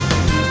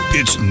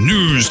It's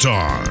news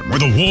time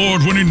with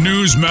award-winning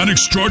newsman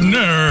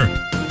extraordinaire,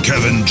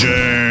 Kevin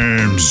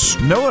James.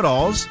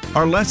 Know-it-alls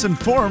are less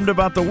informed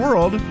about the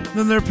world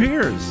than their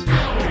peers.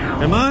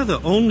 Am I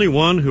the only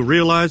one who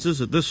realizes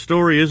that this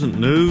story isn't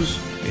news?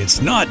 It's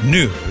not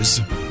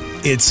news.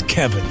 It's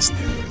Kevin's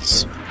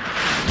news.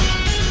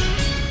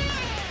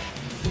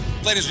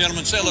 Ladies and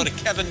gentlemen, say hello to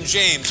Kevin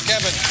James.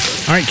 Kevin.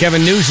 All right,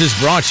 Kevin, news is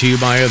brought to you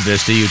by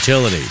Avista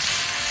Utilities.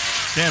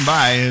 Stand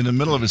by in the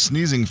middle of a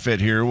sneezing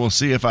fit here. We'll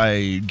see if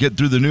I get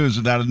through the news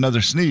without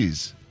another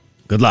sneeze.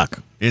 Good luck.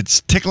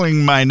 It's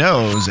tickling my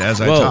nose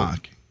as I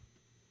talk.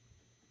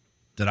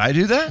 Did I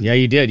do that? Yeah,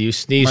 you did. You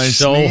sneezed My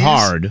so sneeze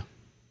hard.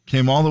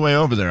 Came all the way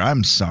over there.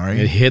 I'm sorry.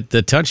 It hit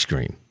the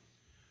touchscreen.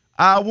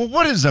 Well,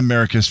 what is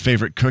America's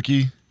favorite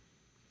cookie?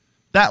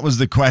 That was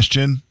the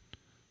question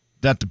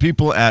that the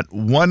people at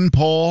One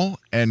Poll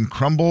and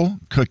Crumble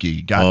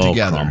Cookie got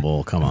together.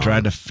 Crumble, come on. And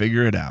tried to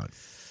figure it out.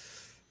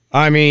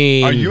 I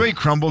mean... Are you a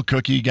Crumble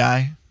Cookie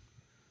guy?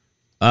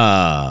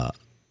 Yeah.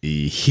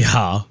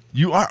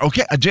 You are?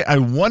 Okay. I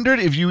wondered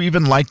if you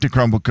even liked a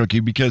Crumble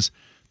Cookie because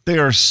they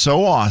are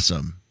so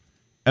awesome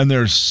and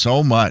there's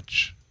so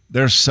much.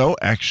 They're so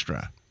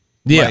extra.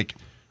 Yeah. Like,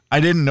 I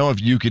didn't know if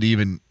you could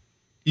even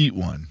eat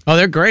one. Oh,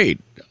 they're great.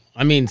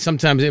 I mean,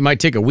 sometimes it might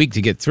take a week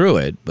to get through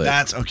it, but...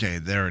 That's okay.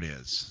 There it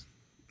is.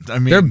 I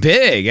mean, they're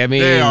big. I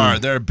mean...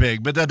 They're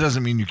big, but that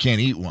doesn't mean you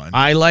can't eat one.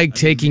 I like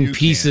taking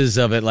pieces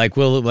of it, like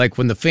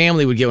when the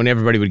family would get when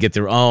everybody would get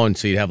their own,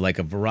 so you'd have like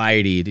a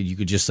variety that you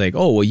could just like,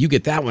 oh, well, you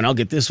get that one, I'll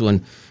get this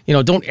one. You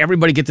know, don't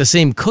everybody get the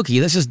same cookie.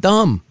 That's just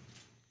dumb.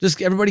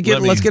 Just everybody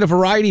let's get a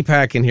variety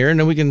pack in here, and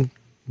then we can,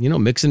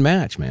 mix and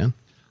match, man.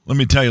 Let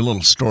me tell you a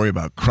little story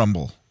about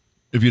Crumble,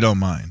 if you don't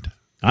mind.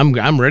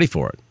 I'm ready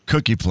for it.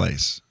 Cookie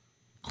place,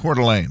 Coeur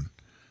d'Alene.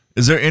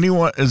 Is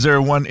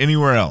there one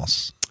anywhere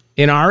else?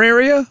 In our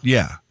area?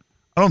 Yeah.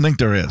 I don't think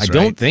there is. I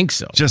don't think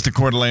so. Just the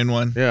Coeur d'Alene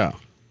one? Yeah.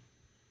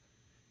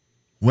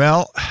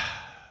 Well,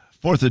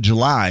 4th of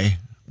July,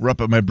 we're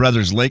up at my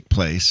brother's lake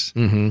place.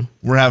 Mm-hmm.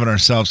 We're having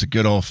ourselves a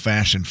good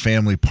old-fashioned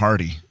family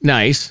party.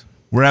 Nice.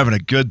 We're having a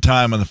good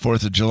time on the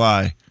 4th of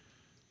July.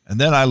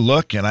 And then I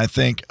look and I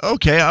think,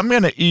 okay, I'm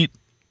going to eat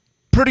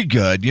pretty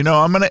good.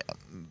 I'm going to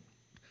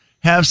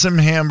have some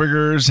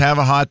hamburgers, have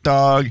a hot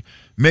dog.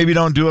 Maybe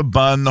don't do a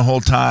bun the whole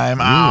time.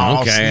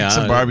 I'll sneak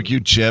some barbecue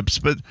chips,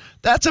 but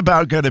that's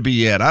about going to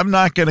be it. I'm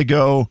not going to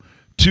go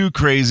too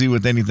crazy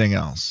with anything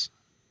else.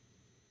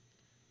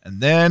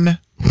 And then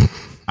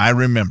I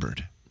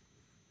remembered.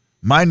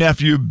 My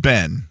nephew,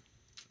 Benton,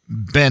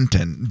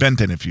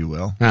 if you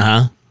will.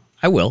 Uh-huh.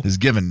 I will. His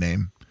given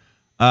name.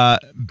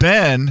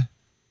 Ben,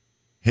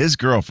 his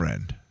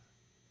girlfriend,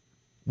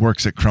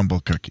 works at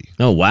Crumble Cookie.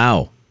 Oh,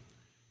 wow.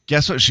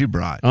 Guess what she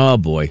brought? Oh,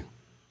 boy.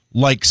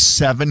 Like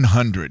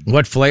 700.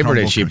 What flavor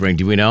did she bring?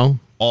 Do we know?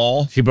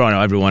 All. She brought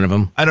every one of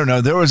them. I don't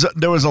know. There was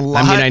a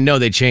lot. I mean, I know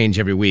they change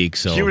every week.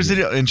 So Here's the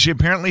deal. And she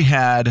apparently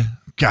had.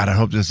 God, I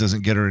hope this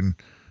doesn't get her in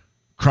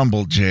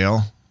Crumble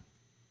jail.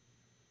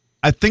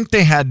 I think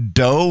they had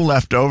dough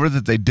left over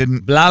that they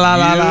didn't. La la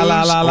la la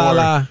la la la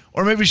la.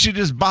 Or maybe she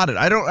just bought it.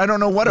 I don't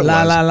know what it was.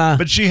 La la.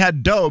 But she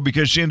had dough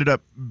because she ended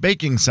up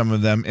baking some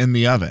of them in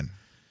the oven.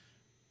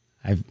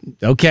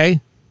 Okay.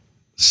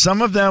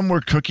 Some of them were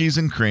cookies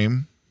and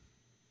cream.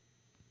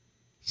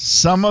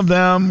 Some of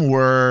them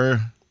were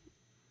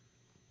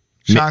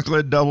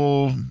chocolate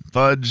double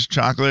fudge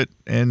chocolate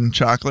and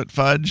chocolate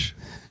fudge.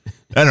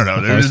 I don't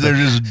know.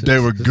 They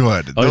were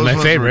good. Those my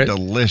favorite. Were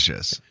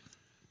delicious.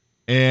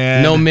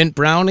 And no mint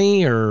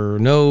brownie or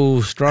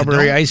no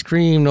strawberry ice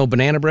cream, no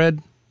banana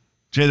bread?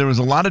 Jay, there was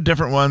a lot of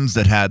different ones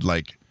that had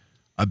like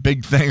a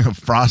big thing of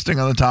frosting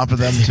on the top of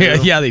them too.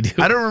 Yeah, they do.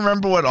 I don't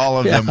remember what all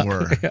of them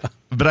were,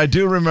 but I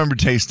do remember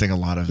tasting a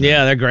lot of them.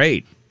 Yeah, they're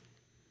great.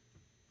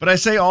 But I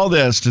say all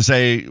this to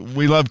say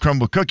we love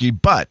Crumble Cookie,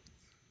 but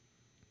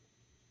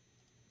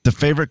the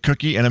favorite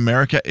cookie in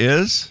America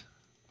is?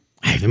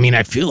 I mean,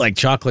 I feel like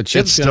chocolate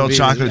chip. It's still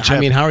chocolate chip. I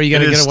mean, how are you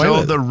going to get away with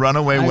it? It is still the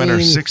runaway winner.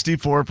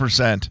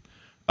 64%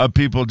 of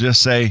people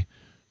just say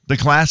the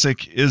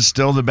classic is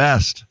still the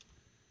best.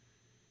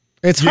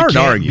 It's hard to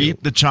argue. You can't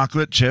beat the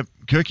chocolate chip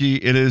cookie.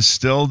 It is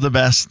still the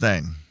best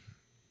thing.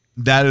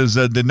 That is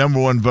the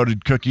number one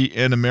voted cookie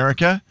in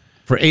America.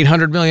 For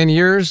 800 million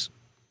years?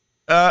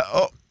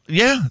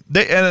 Yeah.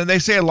 They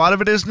say a lot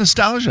of it is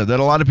nostalgia, that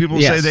a lot of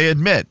people say they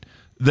admit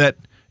that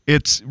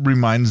it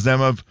reminds them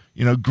of,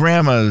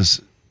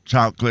 grandma's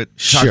chocolate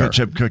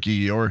chip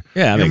cookie, or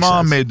your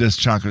mom made this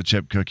chocolate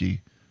chip cookie.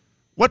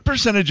 What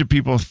percentage of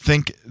people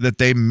think that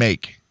they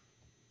make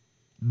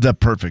the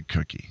perfect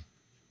cookie?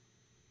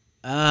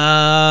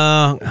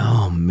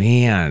 Oh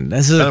man,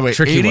 this is a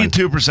tricky one.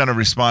 82% of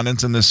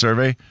respondents in this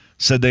survey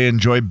said they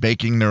enjoy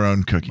baking their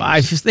own cookies.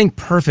 I just think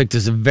perfect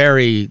is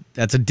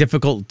that's a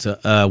difficult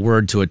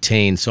word to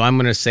attain. So I'm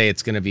going to say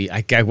it's going to be,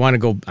 I want to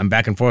go, I'm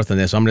back and forth on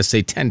this. So I'm going to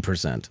say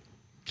 10%.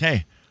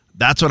 Okay.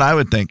 That's what I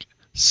would think.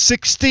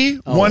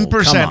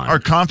 61% are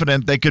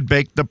confident they could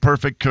bake the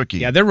perfect cookie.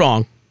 Yeah, they're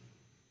wrong.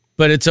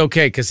 But it's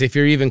okay, because if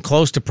you're even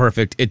close to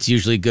perfect, it's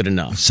usually good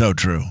enough. So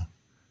true.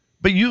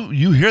 But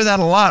you hear that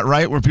a lot,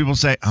 right? Where people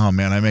say, "Oh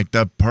man, I make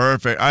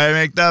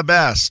the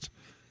best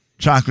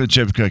chocolate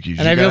chip cookies."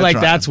 And I feel like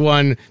that's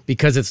one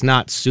because it's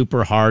not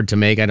super hard to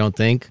make. I don't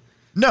think.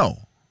 No.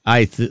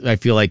 I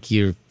feel like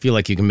you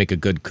can make a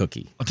good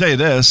cookie. I'll tell you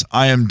this.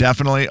 I am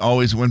definitely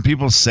always, when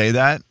people say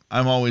that,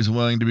 I'm always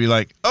willing to be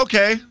like,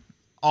 okay,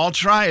 I'll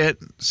try it.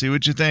 See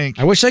what you think.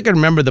 I wish I could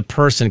remember the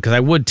person because I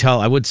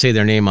would say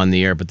their name on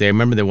the air, but they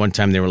remember that one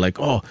time they were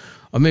like, "Oh,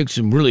 I make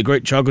some really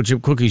great chocolate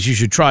chip cookies. You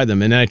should try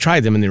them." And then I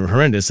tried them and they were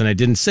horrendous. And I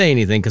didn't say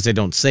anything because I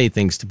don't say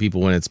things to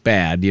people when it's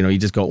bad. You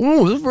just go,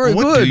 "Oh, this is very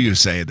good." What do you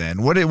say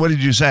then? What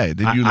did you say?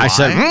 Did you lie? I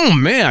said, "Oh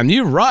man,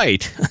 you're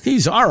right.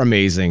 These are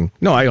amazing."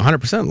 No, I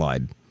 100%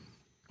 lied.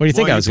 What do you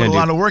think I was going to do?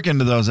 Put a lot of work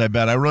into those, I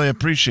bet. I really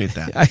appreciate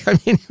that. I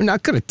mean, you're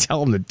not going to tell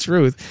them the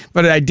truth,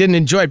 but I didn't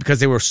enjoy it because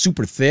they were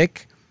super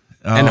thick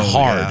and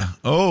hard. Yeah.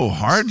 Oh,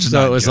 hard.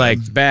 So it was like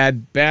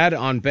bad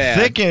on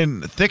bad.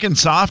 Thick and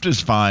soft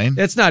is fine.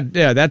 It's not.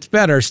 Yeah, that's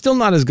better. Still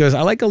not as good.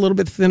 I like a little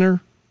bit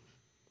thinner.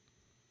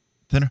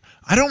 Thinner.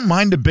 I don't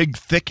mind a big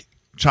thick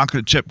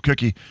chocolate chip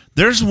cookie.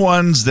 There's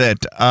ones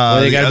that the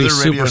other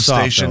radio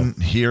station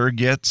here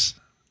gets.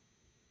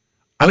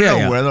 I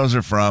don't know where those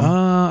are from.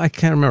 I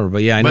can't remember,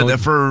 but yeah, I know. But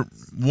for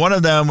one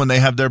of them, when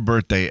they have their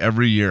birthday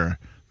every year,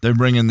 they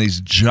bring in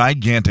these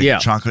gigantic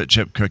chocolate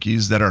chip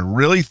cookies that are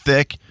really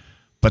thick,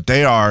 but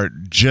they are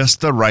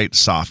just the right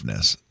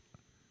softness.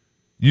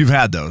 You've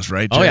had those,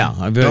 right, Jay? Oh,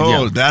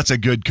 yeah. That's a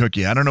good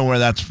cookie. I don't know where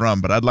that's from,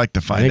 but I'd like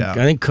to find out.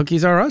 I think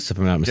cookies are us, if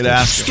I'm not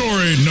mistaken.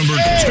 Story number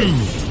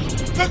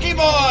 2. Cookie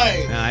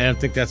boy! No, I don't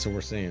think that's what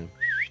we're saying.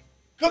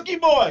 Cookie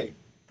boy!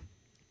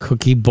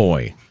 Cookie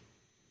boy.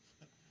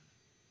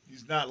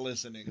 Not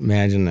listening.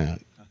 Imagine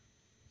that.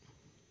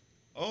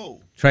 Oh.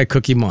 Try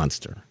Cookie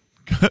Monster.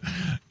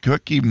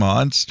 Cookie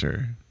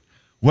Monster.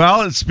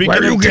 Well, speaking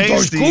of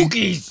tasty. Those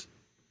cookies?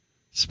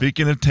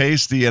 Speaking of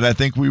tasty, and I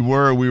think we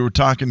were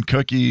talking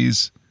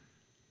cookies.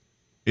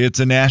 It's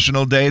a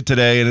national day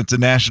today, and it's a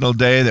national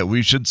day that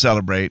we should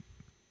celebrate.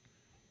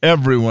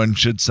 Everyone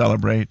should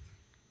celebrate.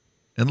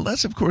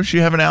 Unless, of course, you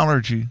have an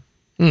allergy.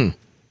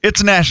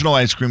 It's National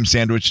Ice Cream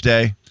Sandwich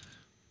Day.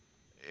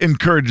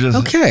 Encourages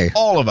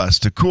all of us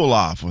to cool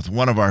off with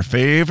one of our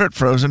favorite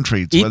frozen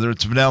treats, whether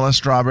it's vanilla,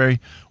 strawberry,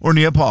 or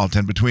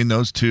Neapolitan between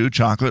those two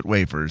chocolate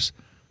wafers.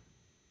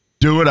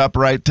 Do it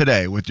upright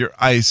today with your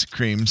ice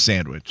cream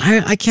sandwich.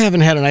 I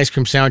haven't had an ice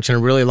cream sandwich in a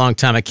really long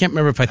time. I can't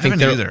remember if I think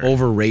they're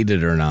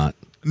overrated or not.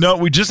 No,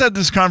 we just had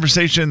this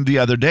conversation the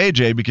other day,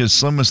 Jay, because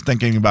Slim was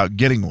thinking about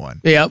getting one.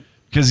 Yep.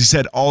 Because he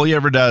said all he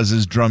ever does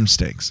is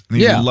drumsticks. And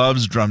he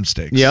loves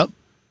drumsticks. Yep.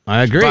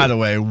 I agree. By the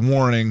way,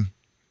 warning.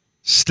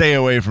 Stay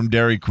away from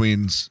Dairy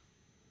Queen's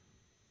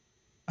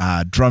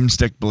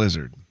drumstick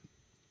blizzard.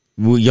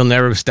 You'll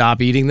never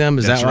stop eating them?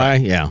 Is that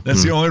right? why? Yeah.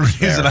 That's the only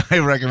reason I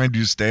recommend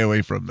you stay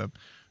away from them,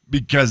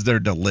 because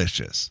they're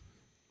delicious.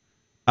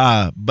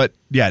 But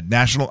yeah,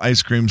 National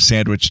Ice Cream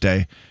Sandwich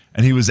Day.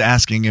 And he was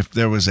asking if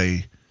there was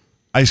a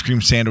ice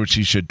cream sandwich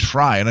he should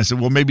try. And I said,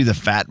 well, maybe the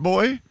Fat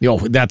Boy? Yo,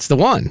 that's the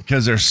one.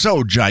 Because they're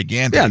so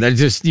gigantic. Yeah, they're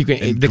just,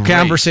 the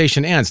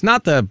conversation ends.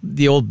 Not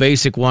the old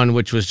basic one,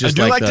 which was just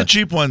I do like the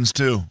cheap ones,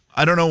 too.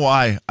 I don't know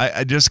why.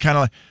 I just kind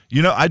of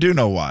like, I do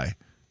know why.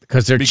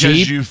 Because they're cheap?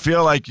 Because you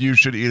feel like you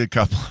should eat a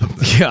couple of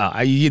them.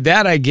 Yeah,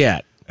 that I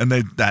get. And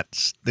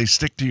they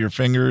stick to your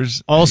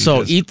fingers.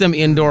 Also, eat them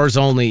indoors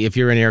only if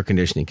you're in air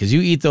conditioning. Because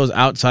you eat those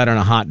outside on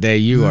a hot day,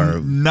 you are...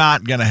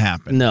 Not going to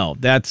happen. No,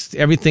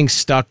 everything's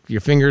stuck.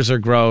 Your fingers are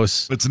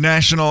gross. It's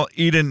National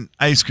Eat an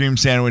Ice Cream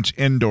Sandwich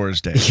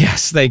Indoors Day.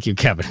 Yes, thank you,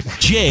 Kevin.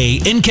 Jay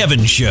and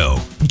Kevin Show.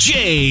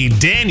 Jay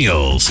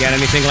Daniels. Got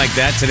anything like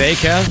that today,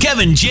 Kev?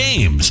 Kevin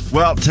James.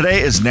 Well,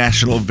 today is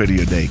National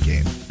Video Day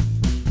Game.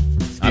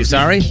 I'm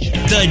sorry?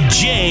 The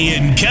Jay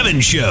and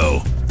Kevin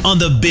Show on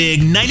the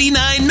Big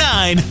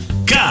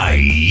 99.9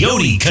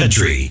 Coyote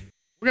Country.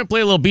 We're going to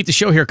play a little Beat the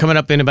Show here coming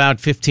up in about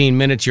 15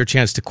 minutes. Your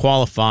chance to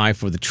qualify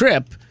for the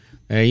trip.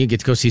 You get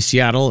to go see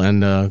Seattle,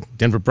 and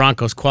Denver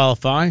Broncos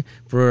qualify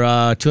for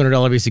a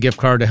 $200 Visa gift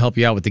card to help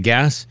you out with the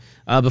gas.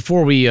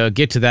 Before we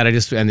get to that,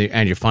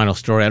 and your final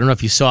story, I don't know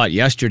if you saw it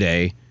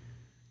yesterday.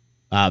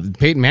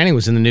 Peyton Manning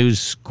was in the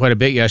news quite a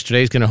bit yesterday.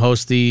 He's going to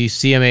host the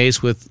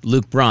CMAs with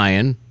Luke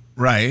Bryan.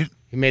 Right.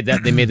 They made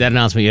that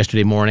announcement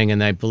yesterday morning,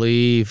 and I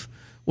believe...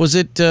 Was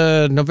it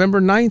November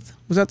 9th?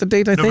 Was that the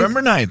date, I think?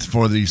 November 9th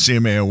for the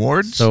CMA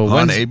Awards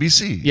on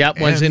ABC. Yeah,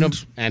 Wednesday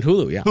and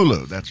Hulu, yeah.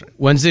 Hulu, that's right.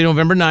 Wednesday,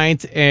 November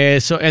 9th.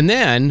 And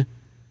then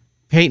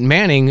Peyton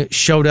Manning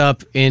showed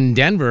up in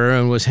Denver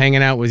and was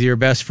hanging out with your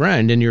best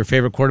friend and your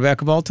favorite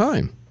quarterback of all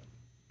time.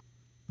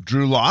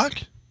 Drew Lock?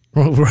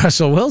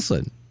 Russell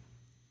Wilson.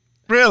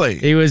 Really?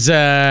 He was...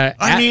 I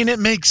mean, it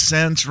makes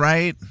sense,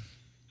 right?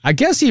 I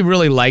guess he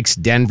really likes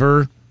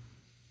Denver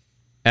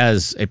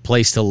as a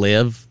place to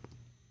live.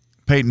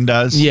 Peyton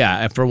does.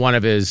 Yeah, for one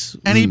of his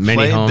and he many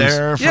played homes.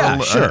 there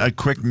for a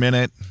quick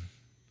minute.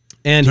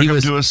 And Took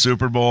him to a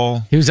Super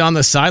Bowl. He was on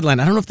the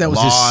sideline. I don't know if that was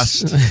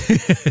lost to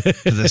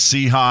the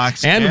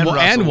Seahawks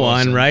and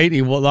won, right?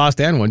 He lost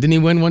and won. Didn't he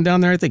win one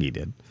down there? I think he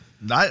did.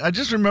 I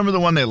just remember the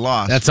one they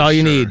lost. That's all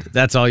you need.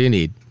 That's all you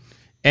need.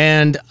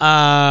 And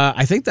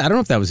I don't know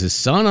if that was his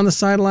son on the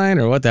sideline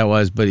or what that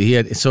was, but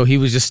he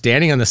was just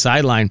standing on the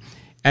sideline,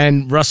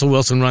 and Russell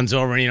Wilson runs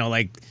over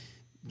and,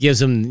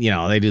 gives him,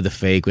 they do the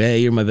fake, hey,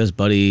 you're my best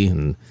buddy,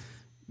 and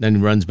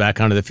then runs back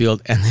onto the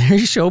field. And there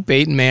you show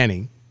Peyton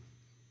Manning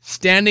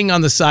standing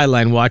on the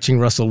sideline watching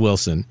Russell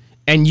Wilson,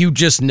 and you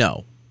just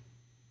know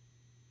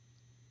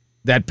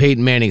that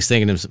Peyton Manning's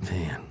thinking to himself,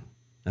 man,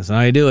 that's not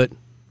how you do it.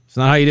 It's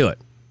not how you do it.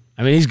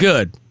 I mean, he's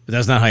good, but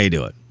that's not how you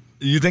do it.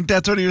 You think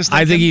that's what he was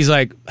thinking? I think he's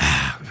like,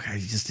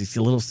 he's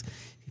a little,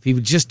 if he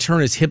would just turn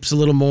his hips a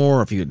little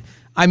more, if he would,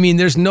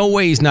 there's no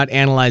way he's not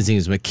analyzing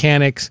his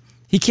mechanics.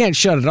 He can't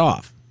shut it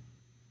off.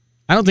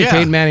 I don't think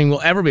Peyton Manning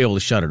will ever be able to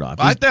shut it off.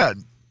 I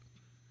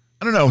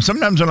don't know.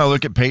 Sometimes when I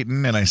look at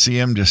Peyton and I see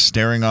him just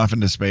staring off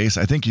into space,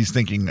 I think he's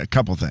thinking a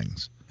couple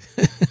things.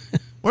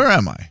 Where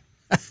am I?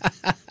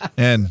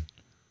 And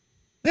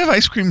they have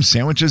ice cream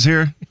sandwiches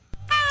here.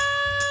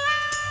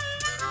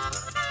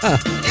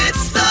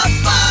 It's the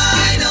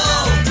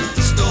final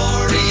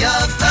story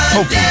of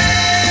the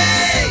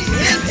day.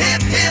 Hip,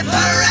 hip, hip,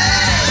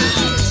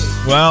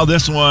 hooray! Well,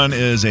 this one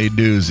is a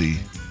doozy.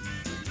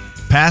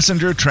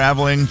 Passenger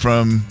traveling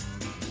from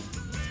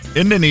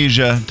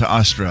Indonesia to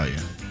Australia.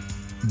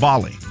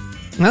 Bali.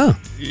 Oh.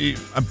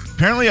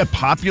 Apparently a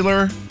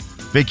popular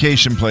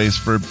vacation place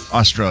for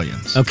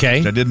Australians. Okay.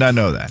 Which I did not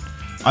know that.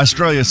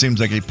 Australia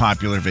seems like a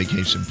popular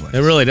vacation place.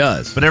 It really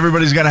does. But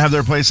everybody's got to have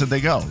their place that they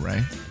go,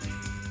 right?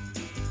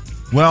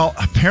 Well,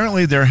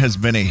 apparently there has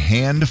been a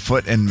hand,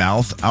 foot, and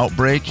mouth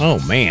outbreak. Oh,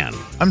 man.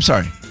 I'm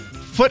sorry.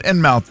 Foot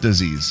and mouth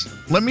disease.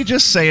 Let me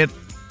just say it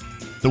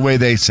the way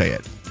they say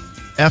it.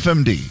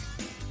 FMD.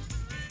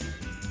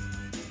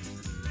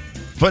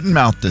 Foot and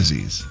mouth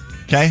disease.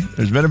 Okay?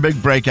 There's been a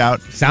big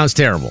breakout. Sounds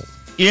terrible.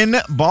 In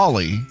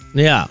Bali.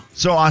 Yeah.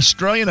 So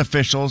Australian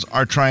officials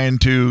are trying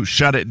to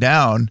shut it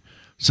down.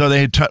 So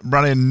they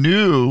brought in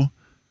new,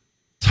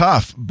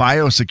 tough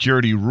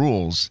biosecurity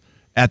rules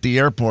at the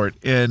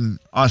airport in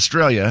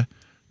Australia,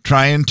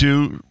 trying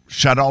to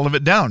shut all of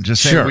it down.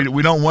 Just saying,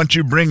 we don't want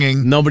you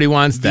bringing nobody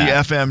wants the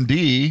that.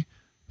 FMD,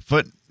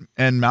 foot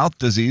and mouth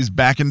disease,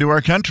 back into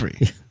our country.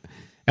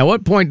 At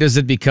what point does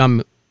it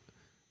become?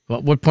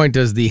 What point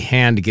does the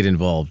hand get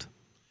involved?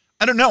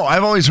 I don't know.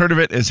 I've always heard of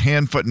it as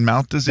hand, foot, and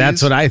mouth disease.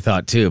 That's what I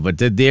thought too. But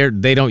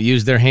they don't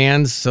use their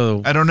hands,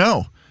 so I don't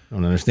know. I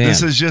don't understand.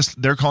 This is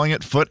just they're calling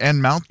it foot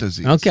and mouth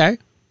disease. Okay.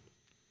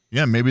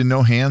 Yeah, maybe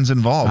no hands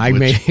involved.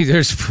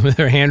 There's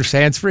their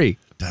hands free.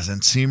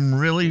 Doesn't seem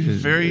really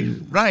very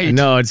right.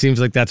 No, it seems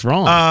like that's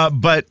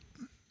wrong. But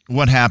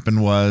what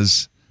happened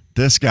was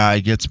this guy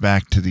gets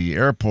back to the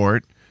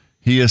airport.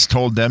 He has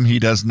told them he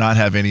does not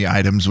have any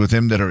items with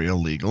him that are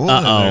illegal.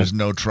 And there's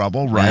no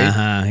trouble,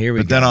 right? Here we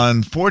go. But then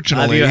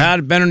unfortunately... Have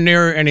you been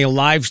near any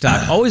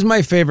livestock? Always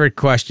my favorite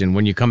question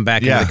when you come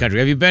back into the country.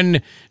 Have you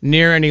been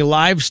near any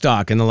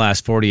livestock in the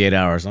last 48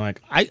 hours? I'm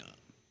like,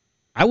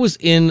 I was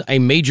in a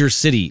major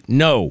city.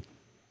 No.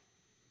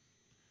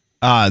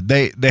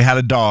 They had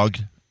a dog,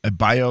 a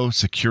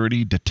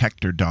biosecurity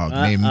detector dog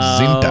named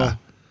Zinta,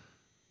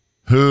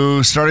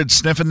 who started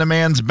sniffing the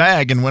man's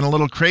bag and went a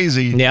little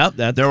crazy. Yep.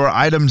 There were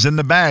items in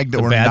the bag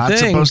that were not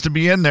supposed to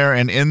be in there,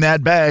 and in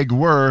that bag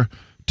were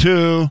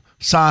 2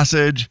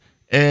 sausage,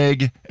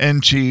 egg,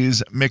 and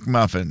cheese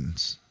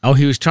McMuffins. Oh,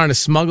 he was trying to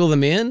smuggle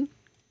them in?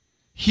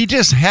 He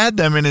just had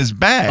them in his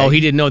bag. Oh, he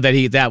didn't know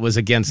that was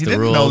against the rules.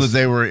 He didn't know that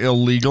they were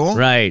illegal.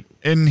 Right.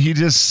 And he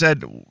just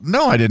said,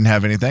 no, I didn't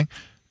have anything.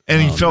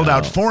 And he filled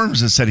out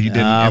forms that said he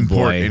didn't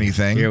import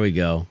anything. Here we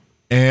go.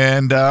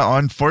 And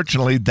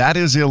unfortunately, that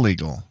is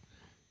illegal.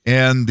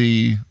 And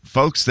the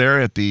folks there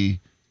at the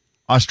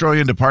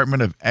Australian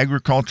Department of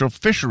Agricultural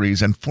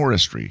Fisheries and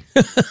Forestry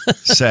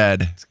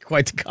said... It's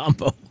quite the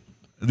combo.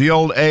 The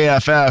old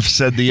AFF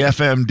said the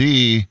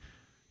FMD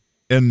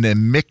and the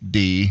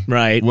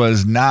MICD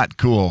was not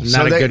cool.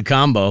 Not a good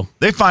combo.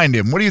 They fined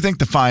him. What do you think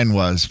the fine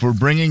was for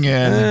bringing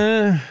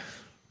in...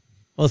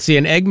 let's see.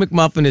 An Egg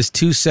McMuffin is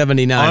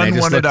 $2.79.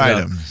 Unwanted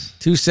items.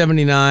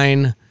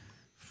 $2.79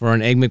 for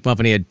an Egg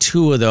McMuffin. He had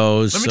 2 of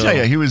those. Let me tell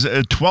you, he was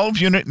a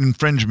 12-unit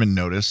infringement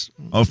notice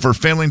for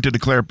failing to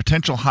declare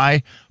potential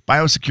high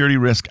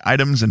biosecurity risk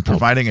items and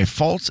providing a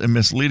false and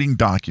misleading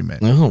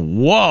document. Oh,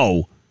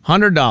 whoa.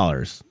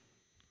 $100.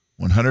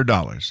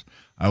 $100.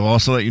 I will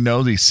also let you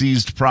know the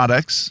seized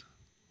products,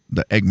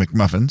 the Egg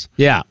McMuffins,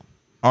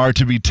 are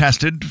to be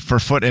tested for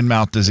foot and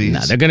mouth disease. No,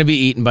 they're going to be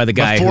eaten by the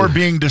guy before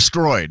being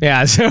destroyed.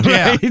 Yeah,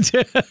 right.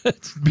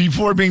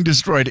 Before being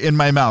destroyed in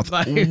my mouth.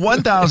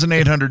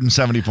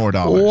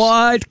 $1,874.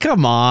 What?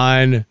 Come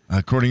on.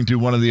 According to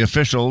one of the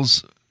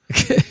officials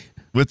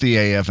with the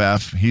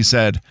AFF, he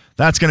said,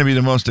 that's going to be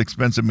the most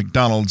expensive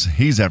McDonald's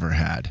he's ever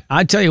had.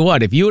 I tell you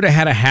what, if you would have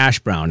had a hash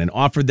brown and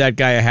offered that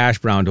guy a hash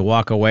brown to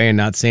walk away and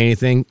not say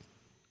anything,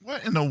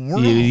 what in the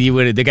world?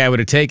 The guy would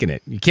have taken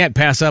it. You can't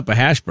pass up a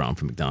hash brown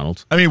from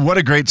McDonald's. I mean, what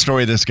a great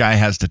story this guy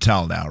has to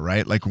tell now,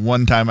 right? Like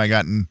one time I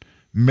got in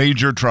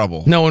major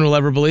trouble. No one will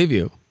ever believe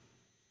you.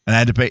 And I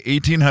had to pay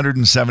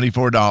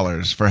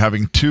 $1,874 for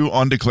having 2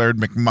 undeclared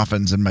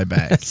McMuffins in my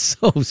bag. That's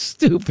so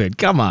stupid.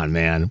 Come on,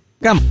 man.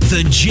 Come.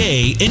 The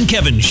Jay and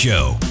Kevin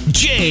Show.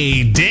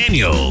 Jay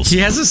Daniels. He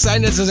has a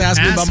sign that says "Ask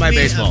me about my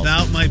baseball."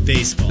 About my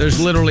baseball. There's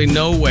literally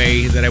no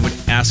way that I would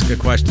ask a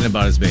question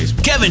about his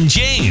baseball. Kevin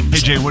James.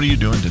 Hey, Jay, what are you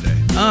doing today?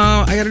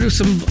 I got to do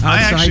some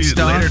outside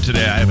stuff. Later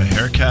today, I have a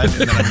haircut, and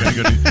then I'm going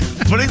to go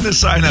do... Putting the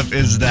sign up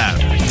is that.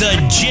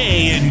 The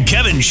Jay and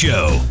Kevin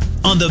Show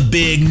on the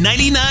Big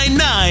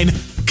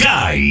 99.9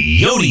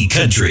 Coyote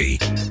Country.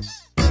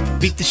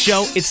 Beat the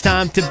show, it's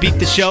time to beat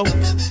the show.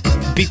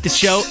 Beat the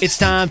show, it's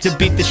time to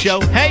beat the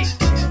show. Hey!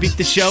 Beat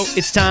the show,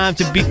 it's time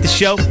to beat the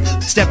show.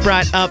 Step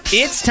right up,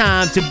 it's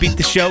time to beat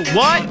the show.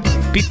 What?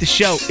 Beat the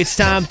show, it's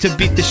time to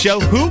beat the show.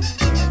 Who?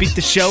 Beat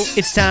the show,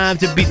 it's time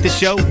to beat the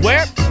show.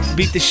 Where?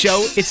 Beat the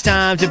show, it's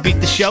time to beat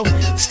the show.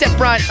 Step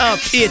right up,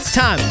 it's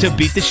time to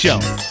beat the show.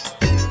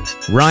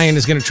 Ryan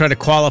is going to try to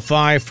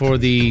qualify for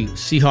the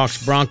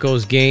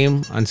Seahawks-Broncos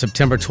game on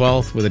September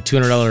 12th with a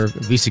 $200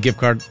 Visa gift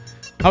card.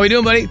 How are we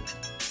doing, buddy?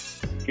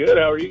 Good.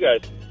 How are you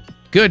guys?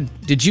 Good.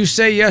 Did you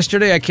say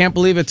yesterday, I can't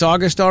believe it's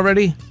August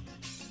already?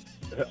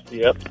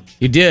 Yep.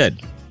 You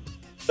did.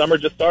 Summer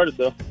just started,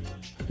 though.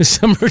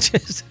 Summer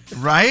just...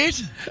 Right?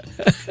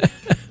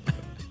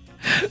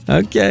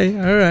 Okay,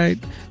 all right.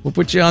 We'll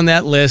put you on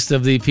that list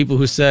of the people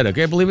who said,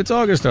 okay, I believe it's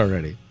August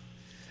already.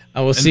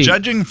 I will And see.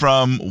 judging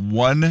from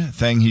one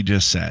thing he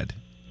just said,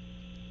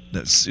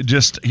 that's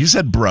just... He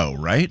said bro,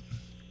 right?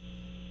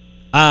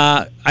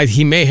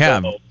 He may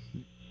have. So,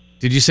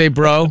 Did you say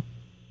bro?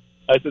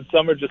 I said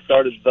summer just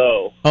started,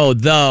 though. Oh,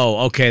 though.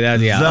 Okay, that,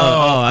 yeah. Though,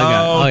 I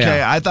got it. okay.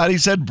 Yeah. I thought he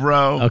said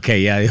bro.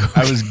 Okay, yeah.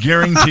 I was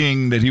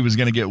guaranteeing that he was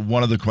going to get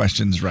one of the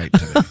questions right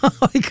today.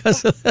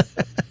 Because of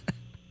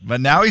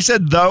But now he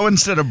said though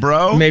instead of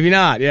bro. maybe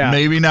not, yeah.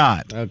 Maybe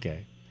not.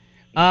 Okay.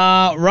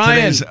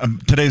 Ryan.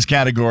 Today's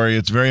category,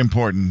 it's very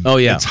important. Oh,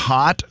 yeah. It's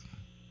hot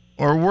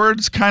or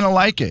words kind of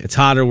like it. It's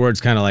hotter words,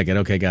 kind of like it.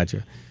 Okay,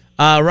 gotcha.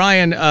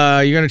 Ryan,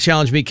 you're going to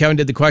challenge me. Kevin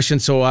did the question,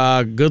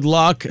 so good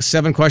luck.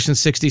 7 questions,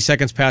 60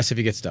 seconds pass if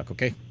you get stuck,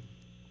 okay?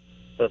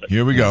 Perfect.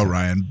 Here we go,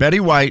 Ryan. Betty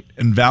White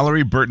and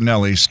Valerie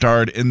Bertinelli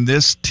starred in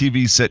this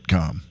TV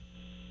sitcom.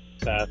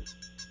 Pass.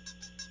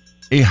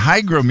 A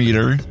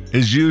hygrometer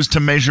is used to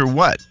measure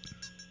what?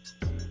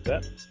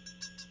 Step.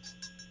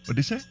 What did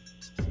he say?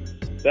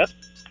 Step.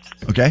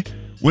 Okay.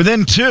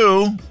 Within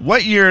 2,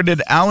 what year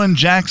did Alan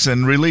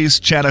Jackson release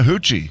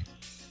Chattahoochee?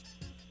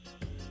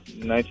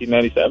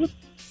 1997.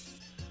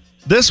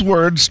 This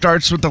word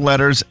starts with the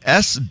letters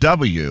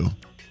SW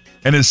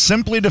and is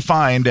simply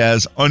defined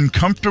as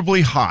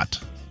uncomfortably hot.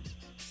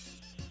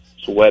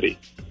 Sweaty.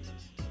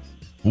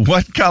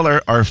 What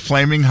color are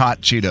flaming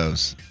hot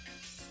Cheetos?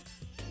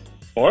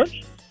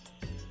 Orange.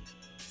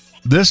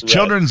 This Red.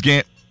 children's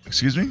game...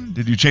 Excuse me?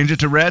 Did you change it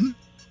to red?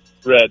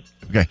 Red.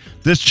 Okay.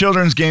 This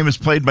children's game is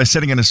played by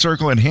sitting in a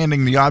circle and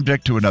handing the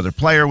object to another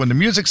player. When the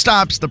music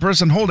stops, the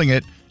person holding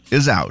it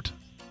is out.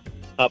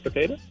 Hot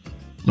potato.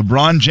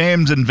 LeBron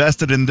James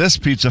invested in this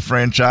pizza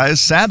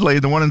franchise. Sadly,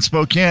 the one in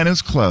Spokane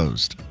is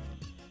closed.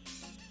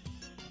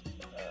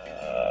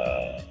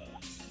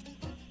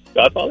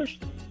 Godfathers.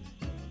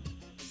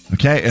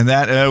 Okay, and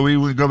that we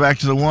would go back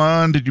to the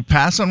one. Did you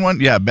pass on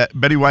one? Yeah,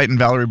 Betty White and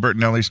Valerie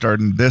Bertinelli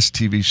starred in this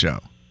TV show.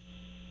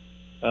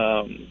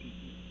 All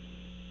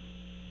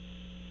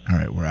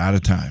right, we're out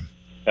of time.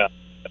 Yeah.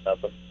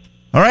 Nothing.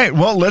 All right,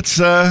 well, let's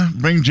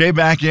bring Jay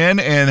back in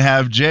and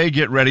have Jay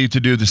get ready to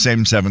do the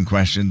same 7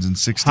 questions in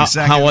 60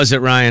 seconds. How was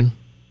it, Ryan?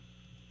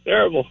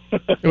 Terrible.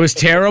 It was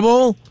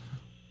terrible?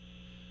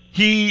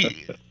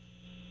 He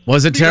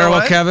Was it You know terrible,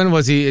 what? Kevin?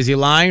 Is he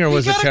lying or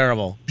was it got it.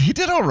 terrible?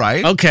 did all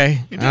right. Okay.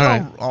 He did All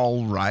right.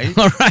 all right.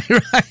 All right,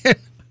 Ryan.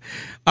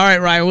 All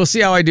right, Ryan. We'll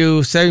see how I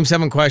do.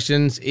 7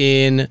 questions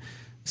in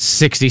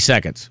 60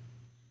 seconds.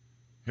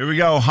 Here we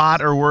go.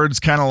 Hot or words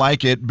kind of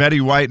like it.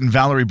 Betty White and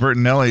Valerie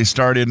Bertinelli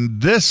starred in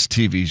this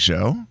TV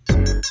show.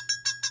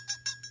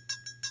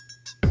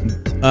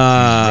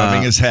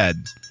 Rubbing his head.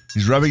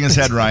 He's rubbing his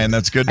head, Ryan.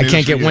 That's good I news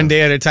can't for get you. one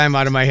day at a time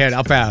out of my head.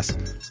 I'll pass.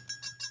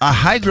 A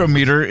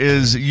hygrometer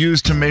is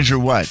used to measure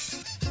what?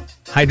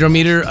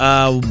 Hydrometer,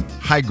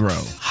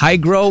 Hygro.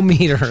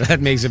 hygrometer. That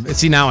makes it.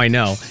 See, now I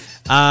know.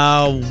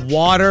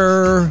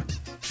 Water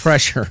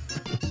pressure.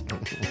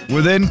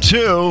 Within 2,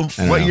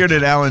 don't what know. year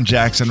did Alan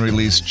Jackson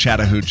release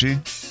Chattahoochee?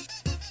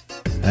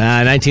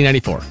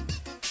 1994.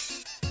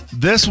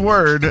 This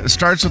word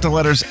starts with the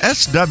letters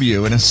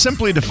SW and is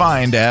simply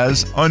defined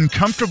as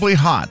uncomfortably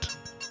hot.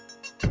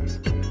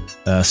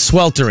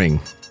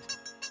 Sweltering.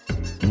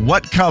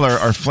 What color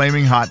are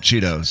flaming hot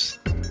Cheetos?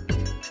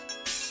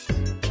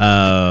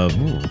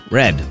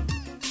 Red.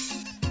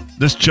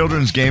 This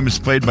children's game is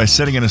played by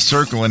sitting in a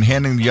circle and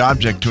handing the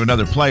object to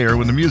another player.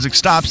 When the music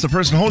stops, the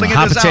person holding it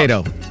Hot is potato.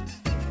 out.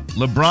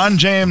 LeBron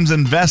James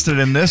invested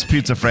in this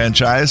pizza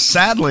franchise.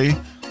 Sadly,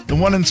 the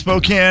one in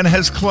Spokane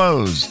has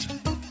closed.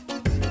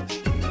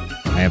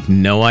 I have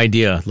no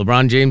idea.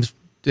 LeBron James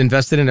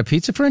invested in a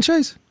pizza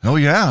franchise? Oh,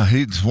 yeah.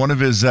 It's one of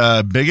his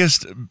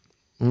biggest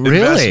Really?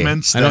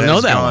 investments I don't that know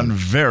has that gone one.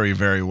 very,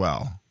 very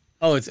well.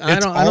 Oh, It's I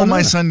all don't my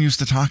know. son used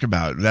to talk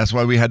about. That's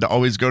why we had to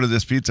always go to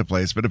this pizza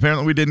place. But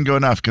apparently we didn't go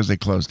enough because they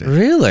closed it.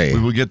 Really? We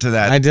will get to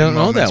that. I don't in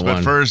know moments. that But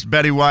one. first,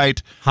 Betty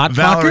White, Hot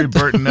Valerie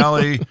Pocket?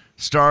 Bertinelli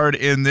starred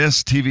in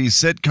this TV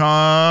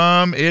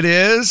sitcom. It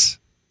is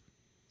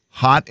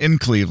Hot in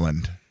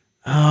Cleveland.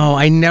 Oh,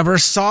 I never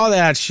saw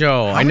that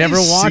show. How I never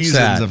many watched seasons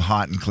that. of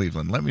Hot in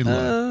Cleveland? Let me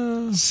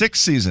look. 6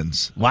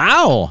 seasons.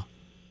 Wow.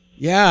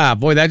 Yeah,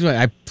 boy,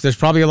 there's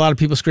probably a lot of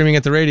people screaming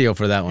at the radio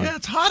for that one. Yeah,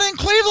 it's Hot in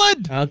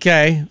Cleveland.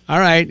 Okay. All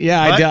right.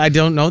 Yeah, What? I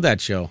don't know that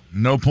show.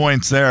 No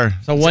points there.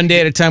 So one day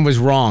at a time was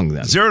wrong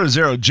then.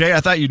 0-0. Jay,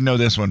 I thought you'd know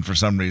this one for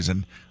some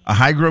reason. A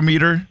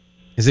hygrometer.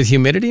 Is it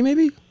humidity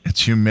maybe?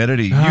 It's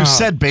humidity. Oh. You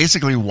said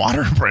basically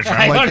water pressure.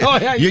 I I'm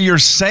don't know. You're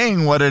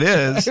saying what it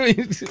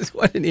is.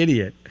 What an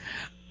idiot.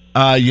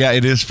 Yeah,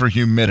 it is for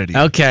humidity.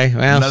 Okay.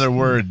 Well, Another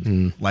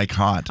word like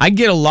hot. I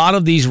get a lot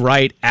of these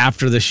right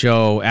after the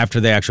show, after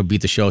the actual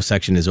Beat the Show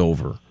section is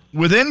over.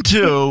 Within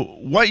 2,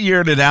 what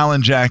year did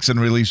Alan Jackson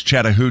release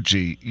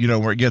Chattahoochee? You know,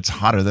 where it gets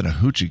hotter than a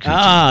hoochie coochie.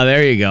 Ah,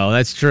 there you go.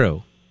 That's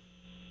true.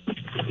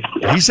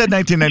 He said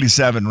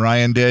 1997,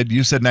 Ryan did.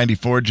 You said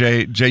 94,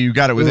 Jay. Jay, you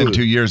got it within Ooh.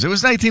 2 years. It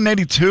was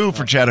 1992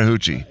 for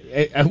Chattahoochee.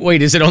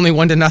 Wait, is it only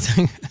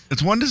 1-0?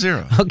 It's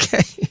 1-0.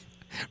 Okay.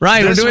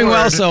 Ryan, This we're doing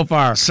well word so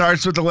far.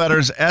 Starts with the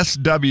letters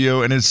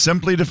SW and is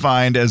simply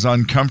defined as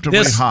uncomfortably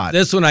hot.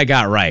 This one I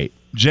got right.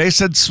 Jay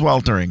said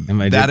sweltering.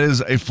 Am I That did-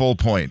 is a full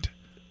point.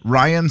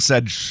 Ryan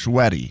said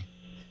sweaty,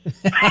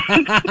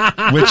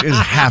 which is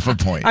half a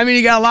point. I mean,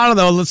 you got a lot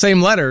of the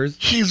same letters.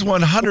 He's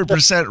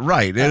 100%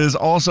 right. It is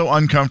also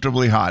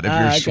uncomfortably hot if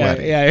you're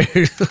sweaty. Yeah.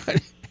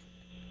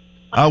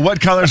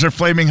 What colors are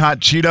Flaming Hot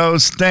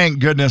Cheetos? Thank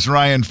goodness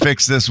Ryan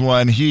fixed this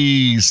one.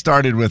 He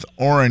started with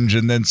orange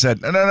and then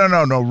said,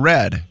 no,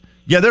 red.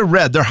 Yeah, they're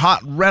red. They're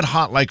hot, red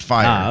hot like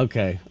fire.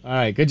 Okay. All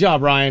right. Good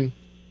job, Ryan.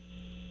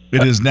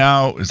 It is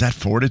now, is that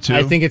 4-2?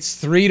 I think it's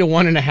 3 to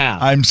 1.5.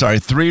 I'm sorry,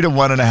 3 to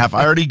 1.5.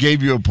 I already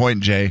gave you a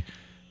point, Jay.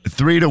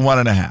 3 to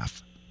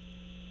 1.5.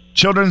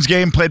 Children's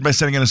game played by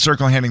sitting in a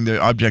circle, handing the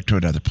object to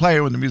another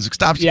player. When the music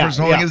stops, the Yeah,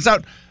 person holding yeah. it is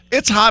out.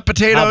 It's hot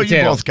potato. Hot You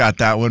potato. both got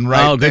that one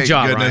right. Oh, good Thank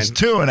job, goodness.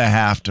 Ryan.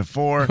 2.5 to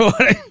 4.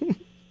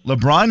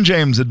 LeBron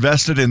James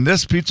invested in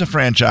this pizza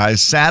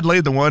franchise. Sadly,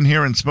 the one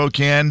here in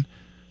Spokane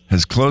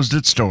has closed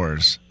its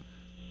doors.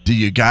 Do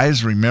you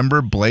guys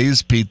remember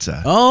Blaze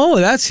Pizza? Oh,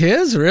 that's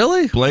his?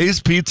 Really? Blaze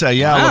Pizza,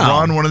 yeah.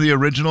 Wow. LeBron, one of the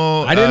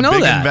original I didn't know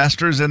big that.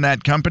 investors in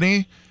that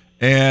company.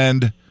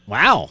 And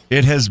Wow.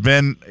 it has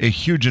been a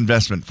huge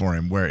investment for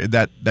him where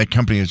that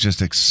company has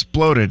just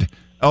exploded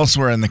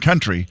elsewhere in the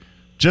country.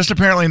 Just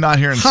apparently not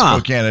here in Huh.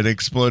 Spokane. It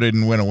exploded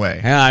and went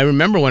away. Yeah, I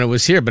remember when it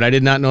was here, but I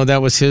did not know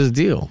that was his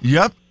deal.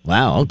 Yep.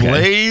 Wow. Okay.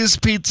 Blaze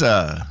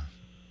Pizza.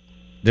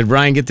 Did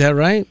Ryan get that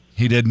right?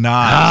 He did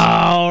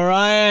not. Oh,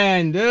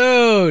 Ryan,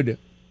 dude.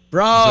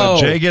 Bro.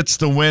 So Jay gets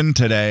the win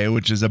today,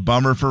 which is a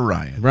bummer for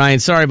Ryan. Ryan,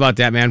 sorry about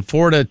that, man.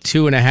 4 to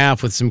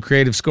 2.5 with some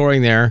creative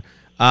scoring there.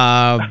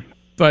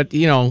 But,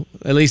 you know,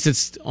 at least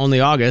it's only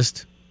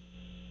August.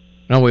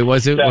 No, wait,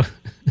 was it? Yeah.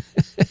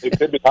 It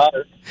could be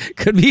hotter.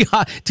 Could be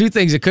hot. Two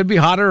things. It could be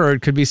hotter or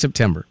it could be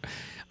September.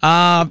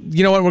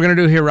 You know what we're going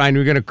to do here, Ryan?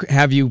 We're going to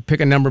have you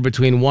pick a number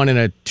between 1 and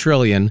a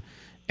trillion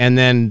and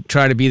then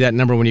try to be that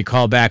number when you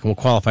call back, and we'll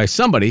qualify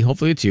somebody,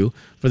 hopefully it's you,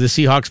 for the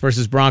Seahawks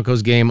versus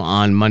Broncos game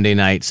on Monday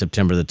night,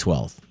 September the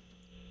 12th.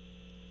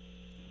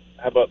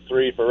 How about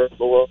 3 for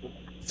Russell Wilson?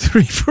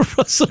 3 for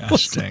Russell Gosh,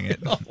 Wilson. dang it.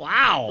 Oh,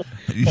 wow.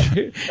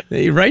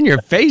 Right in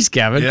your face,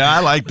 Kevin. Yeah, I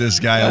like this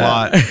guy a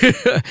lot.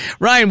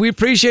 Ryan, we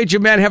appreciate you,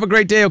 man. Have a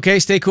great day, okay?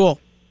 Stay cool.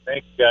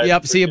 Thanks, guys.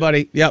 Yep, see you,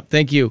 buddy. Yep,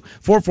 thank you.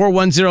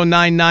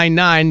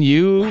 4410999,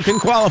 you can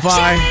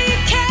qualify. Jay,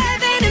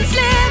 Kevin, and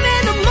Slim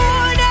in the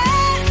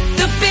morning.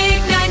 The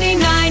big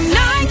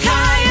 99.9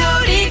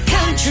 Coyote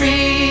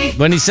Country.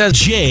 When he says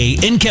Jay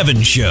and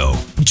Kevin Show.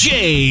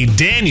 Jay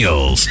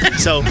Daniels.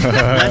 So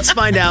let's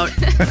find out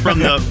from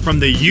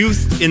the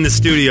youth in the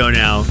studio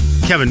now.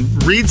 Kevin,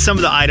 read some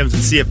of the items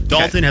and see if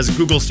Dalton has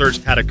Google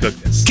searched how to cook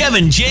this.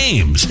 Kevin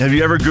James. Have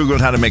you ever Googled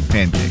how to make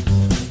pancakes?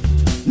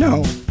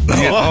 No.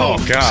 Oh,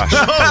 gosh.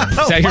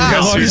 Is that your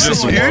real voice?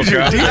 Jesus, Here's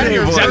your Walker.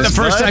 DJ Is that the voice,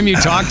 first bud. time you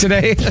talked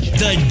today?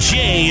 The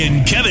Jay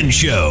and Kevin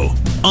Show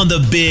on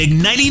the Big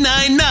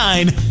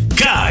 99.9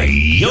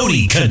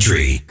 Coyote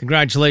Country.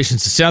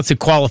 Congratulations to Seth, who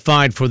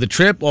qualified for the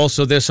trip.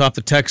 Also, this off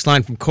the text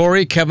line from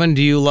Corey. Kevin,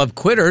 do you love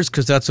quitters?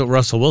 Because that's what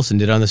Russell Wilson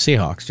did on the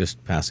Seahawks.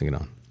 Just passing it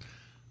on.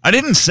 I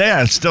didn't say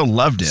I still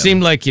loved him.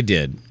 Seemed like you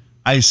did.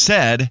 I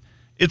said,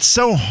 it's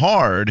so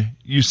hard.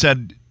 You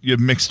said you have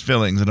mixed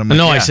feelings. And I'm like,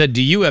 No, yeah. I said,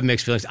 do you have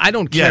mixed feelings? I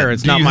don't Yeah, care.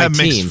 It's do not you my have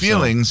team. mixed so-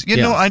 feelings? You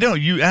Yeah. know, I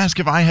don't. You ask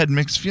if I had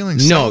mixed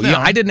feelings. No, Settle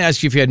down. I didn't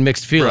ask you if you had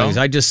mixed feelings.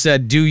 Bro. I just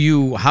said,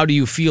 how do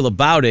you feel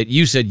about it?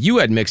 You said you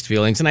had mixed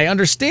feelings, and I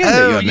understand that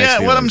you Oh, have mixed yeah.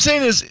 feelings. What I'm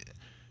saying is,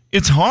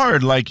 it's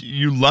hard. Like,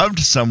 you loved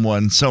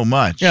someone so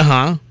much.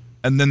 Uh-huh.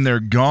 And then they're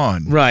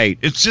gone. Right.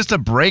 It's just a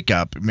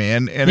breakup,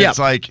 man. And Yeah. it's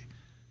like,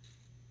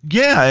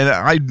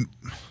 yeah, and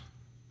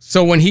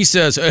So when he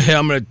says, hey,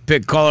 I'm going to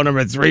pick caller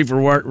number 3 for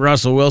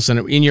Russell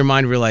Wilson, in your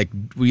mind, were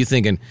you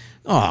thinking,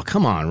 oh,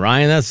 come on,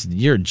 Ryan,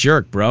 you're a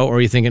jerk, bro? Or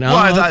are you thinking, oh, well,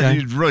 I thought okay.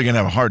 you're really going to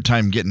have a hard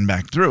time getting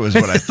back through is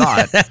what I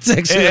thought. That's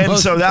actually and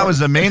so that was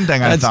the main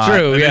thing I thought. That's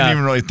true, I yeah. didn't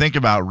even really think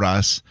about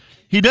Russ.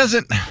 He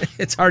doesn't.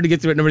 It's hard to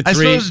get through at number 3. I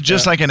suppose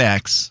just like an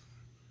ex.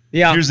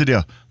 Yeah. Here's the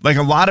deal. Like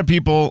a lot of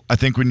people, I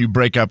think when you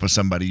break up with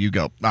somebody, you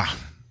go,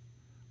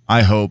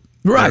 I hope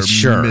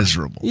they're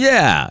miserable.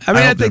 Yeah.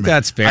 I think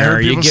that's fair. I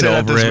heard people you get say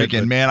that over this it.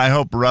 weekend. Man, I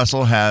hope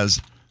Russell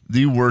has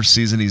the worst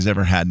season he's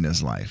ever had in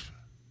his life.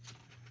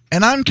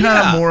 And I'm kind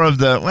of more of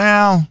the,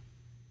 well,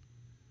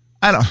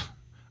 I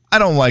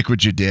don't like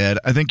what you did.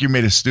 I think you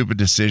made a stupid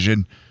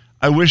decision.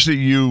 I wish that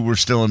you were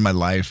still in my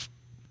life.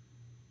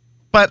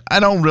 But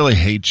I don't really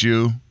hate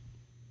you.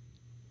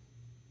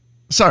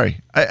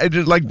 Sorry. I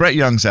did, like Brett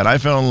Young said, I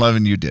fell in love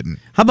and you didn't.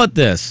 How about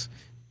this?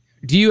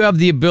 Do you have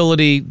the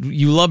ability,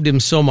 you loved him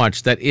so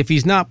much that if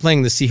he's not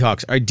playing the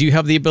Seahawks, do you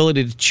have the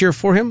ability to cheer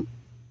for him?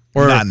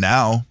 Or not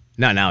now.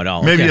 Not now at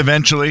all. Maybe okay.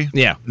 eventually.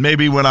 Yeah.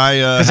 Maybe when I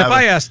because if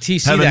I ask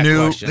TC that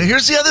question.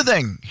 Here's the other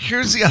thing.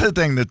 Here's the other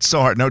thing that's so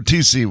hard. No,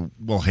 TC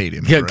will hate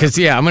him. Yeah, because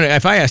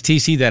if I ask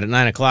TC that at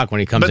 9 o'clock when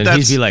he comes in,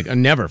 he'd be like,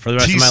 never for the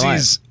rest of my life.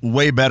 TC's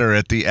way better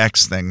at the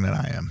X thing than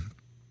I am.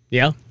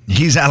 Yeah.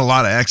 He's had a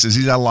lot of X's.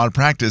 He's had a lot of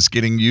practice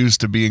getting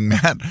used to being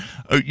mad,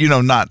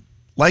 not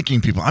liking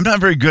people. I'm not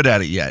very good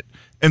at it yet.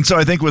 And so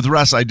I think with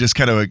Russ, I just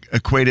kind of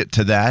equate it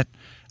to that.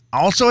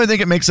 Also, I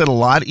think it makes it a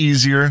lot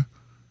easier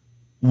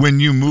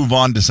when you move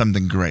on to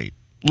something great.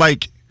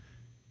 Like,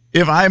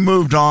 if I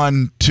moved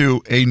on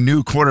to a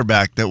new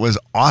quarterback that was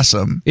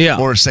awesome,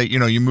 or say,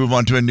 you move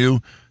on to a new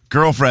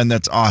girlfriend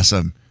that's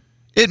awesome,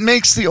 it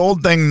makes the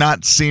old thing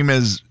not seem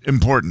as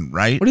important,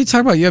 right? What are you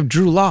talking about? You have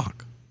Drew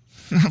Lock.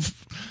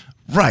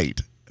 Right.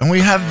 And we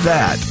have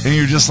that. And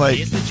you're just like...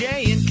 It's the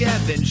Jay and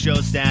Kevin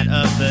show stat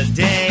of the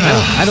day.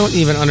 I don't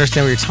even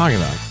understand what you're talking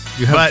about.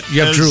 You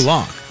have Drew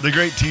Lock. The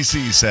great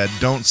TC said,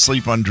 don't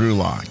sleep on Drew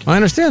Lock. I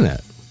understand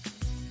that.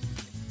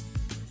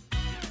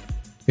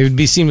 It would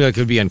seem like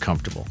it would be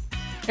uncomfortable.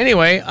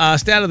 Anyway,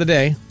 stat of the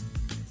day.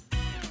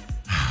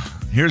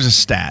 Here's a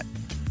stat.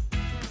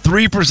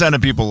 3%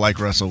 of people like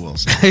Russell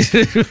Wilson.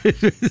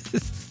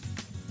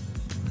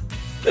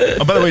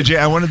 Oh, by the way, Jay,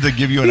 I wanted to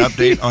give you an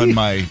update on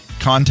my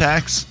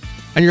contacts.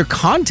 On your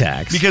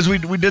contacts? Because we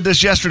did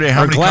this yesterday.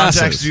 How many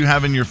contacts do you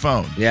have in your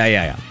phone?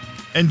 Yeah.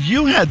 And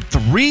you had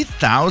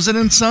 3,000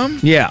 and some?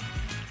 Yeah.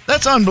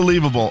 That's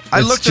unbelievable.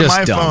 I looked at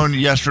my phone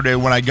yesterday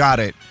when I got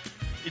it.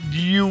 Do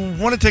you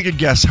want to take a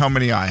guess how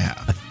many I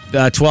have?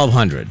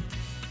 1,200.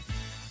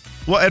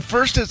 Well, at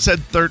first it said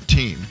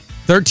 13.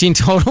 13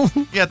 total?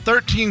 Yeah,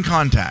 13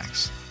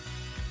 contacts.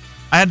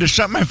 I had to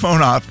shut my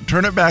phone off,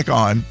 turn it back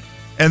on,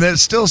 and then it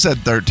still said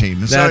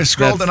 13. So I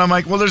scrolled and I'm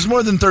like, well, there's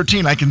more than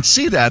 13. I can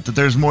see that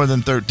there's more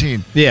than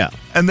 13. Yeah.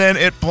 And then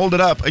it pulled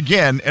it up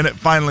again, and it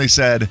finally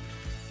said,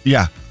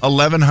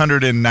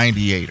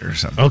 1,198 or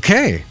something.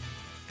 Okay.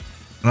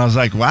 And I was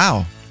like,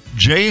 wow,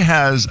 Jay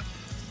has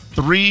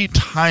 3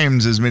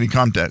 times as many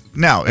contacts.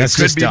 Now, it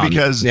could be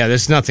because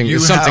there's something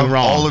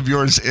wrong. All of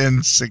yours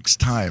in 6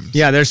 times.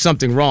 Yeah, there's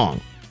something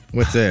wrong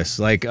with this.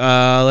 Like,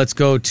 let's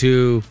go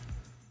to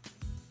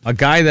a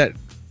guy that.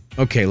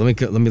 Okay, let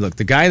me look.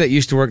 The guy that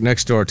used to work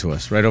next door to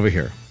us, right over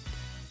here.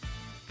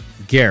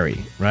 Gary,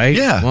 right?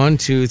 Yeah. 1,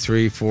 2,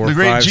 3, 4, The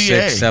great 5,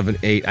 GA. 6, 7,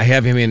 8. I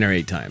have him in there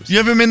 8 times. You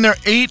have him in there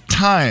 8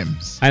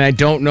 times. And I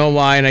don't know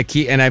why, and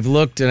I've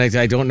looked, and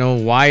I don't know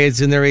why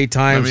it's in there 8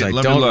 times. I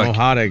don't know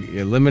how to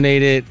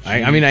eliminate it.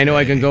 I mean, I know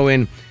I can go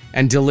in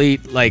and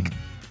delete like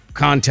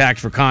contact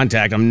for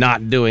contact. I'm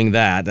not doing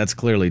that. That's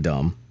clearly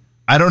dumb.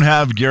 I don't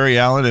have Gary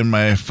Allen in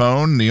my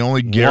phone. The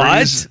only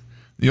Garys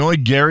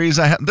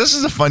I have. This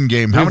is a fun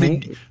game. How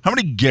many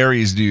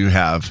Garys do you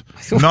have?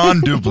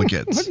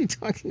 Non-duplicates. What are you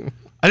talking about?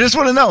 I just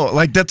want to know.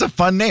 Like, that's a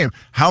fun name.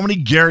 How many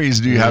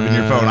Garys do you have in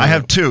your phone? I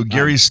have 2.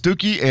 Gary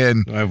Stuckey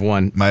and I have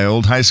 1. My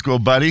old high school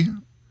buddy,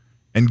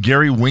 and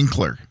Gary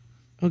Winkler.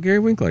 Oh, Gary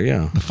Winkler,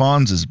 yeah. The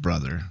Fonz's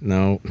brother.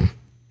 No.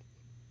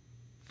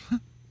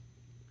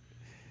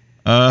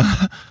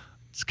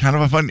 It's kind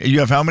of a fun. You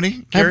have how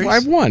many Garys? I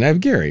have 1. I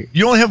have Gary.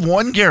 You only have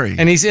 1 Gary.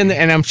 And he's and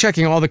I'm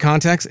checking all the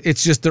contacts.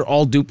 It's just they're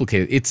all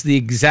duplicated. It's the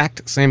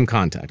exact same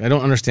contact. I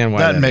don't understand why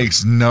that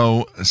makes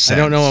no sense. I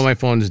don't know what my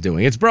phone is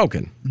doing. It's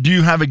broken. Do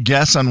you have a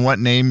guess on what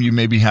name you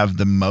maybe have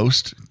the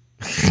most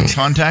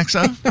contacts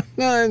of?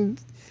 I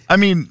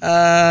mean,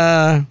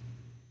 I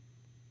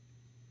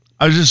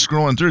was just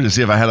scrolling through to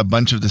see if I had a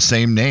bunch of the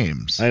same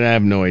names. I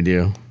have no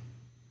idea.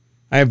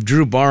 I have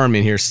Drew Barham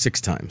in here 6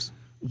 times.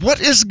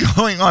 What is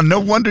going on? No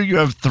wonder you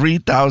have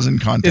 3,000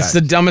 contacts. It's the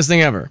dumbest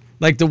thing ever.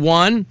 Like the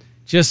one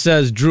just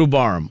says Drew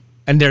Barham,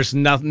 and there's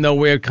no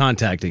way of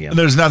contacting him.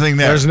 There's nothing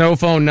there. There's no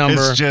phone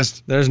number. It's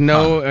just there's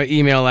no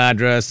email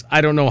address.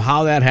 I don't know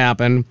how that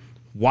happened,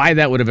 why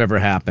that would have ever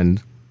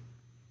happened.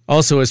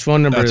 Also, his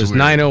phone number is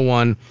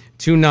 901-299-06